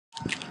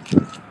We're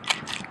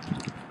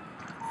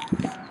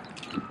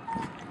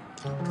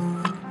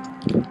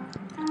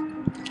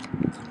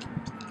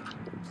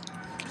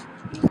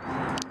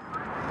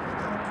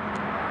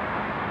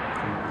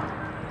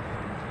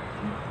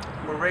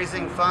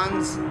raising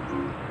funds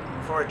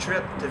for a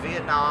trip to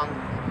Vietnam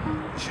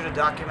to shoot a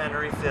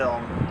documentary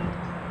film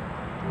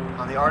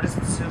on the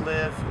artists who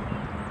live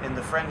in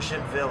the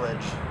Friendship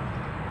Village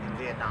in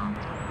Vietnam,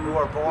 who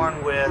are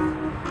born with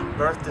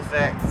birth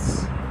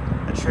defects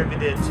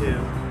attributed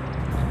to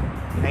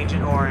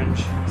Agent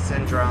Orange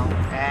syndrome,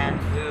 and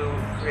who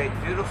create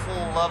beautiful,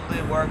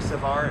 lovely works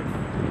of art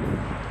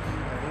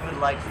that we would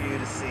like for you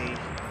to see,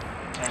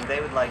 and they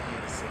would like you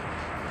to see.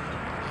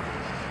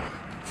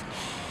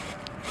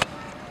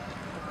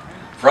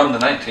 From the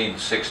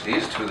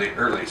 1960s to the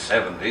early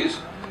 70s,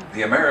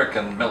 the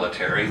American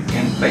military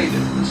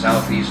invaded the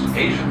Southeast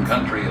Asian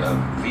country of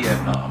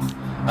Vietnam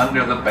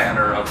under the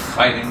banner of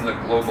fighting the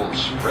global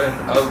spread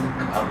of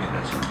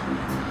communism.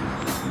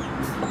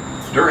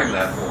 During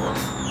that war,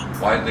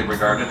 widely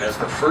regarded as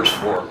the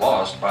first war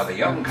lost by the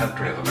young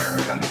country of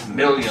America,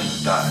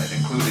 millions died,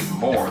 including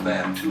more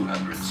than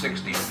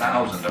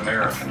 260,000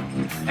 American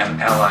and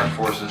Allied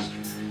forces,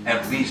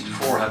 at least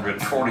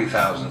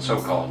 440,000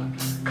 so-called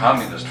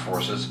communist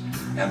forces,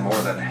 and more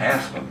than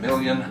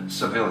 500,000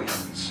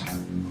 civilians.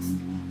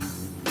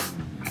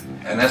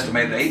 An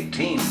estimated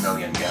 18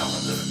 million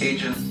gallons of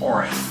Agent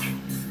Orange,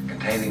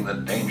 containing the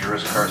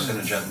dangerous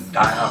carcinogen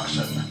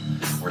dioxin,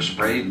 were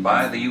sprayed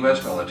by the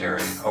U.S.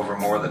 military over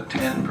more than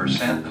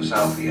 10% of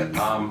South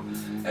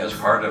Vietnam as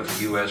part of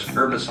the U.S.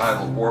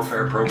 herbicidal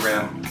warfare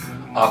program,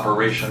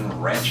 Operation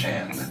Ranch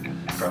Hand,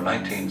 from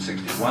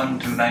 1961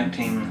 to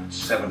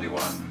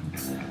 1971.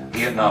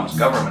 Vietnam's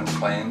government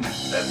claimed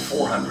that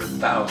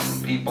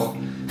 400,000 people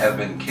have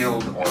been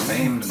killed or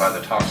maimed by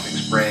the toxic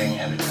spraying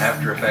and its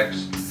after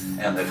effects,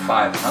 and that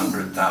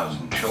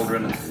 500,000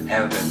 children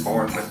have been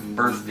born with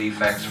birth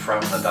defects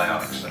from the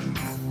dioxin.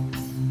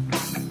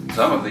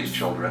 Some of these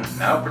children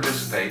now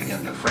participate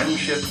in the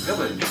Friendship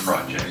Village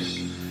project.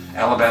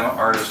 Alabama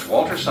artist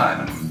Walter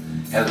Simon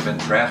has been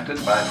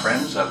drafted by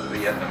friends of the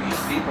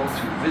Vietnamese people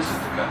to visit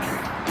the country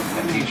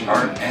and teach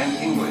art and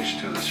English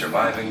to the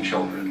surviving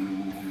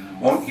children.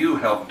 Won't you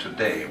help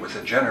today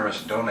with a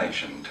generous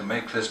donation to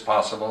make this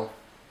possible?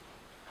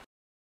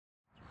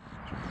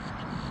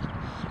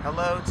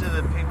 Hello to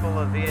the people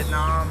of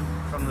Vietnam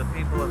from the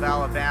people of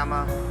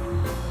Alabama.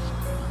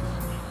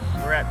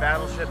 We're at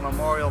Battleship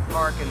Memorial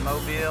Park in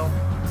Mobile,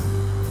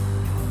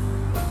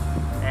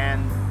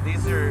 and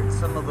these are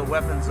some of the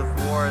weapons of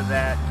war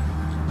that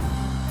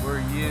were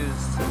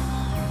used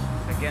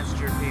against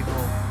your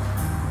people.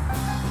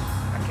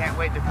 I can't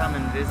wait to come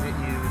and visit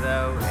you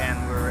though, and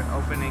we're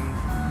opening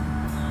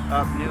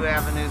up new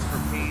avenues for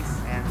peace,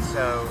 and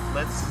so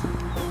let's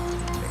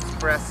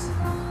express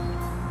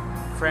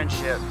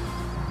friendship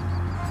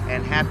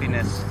and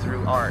happiness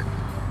through art.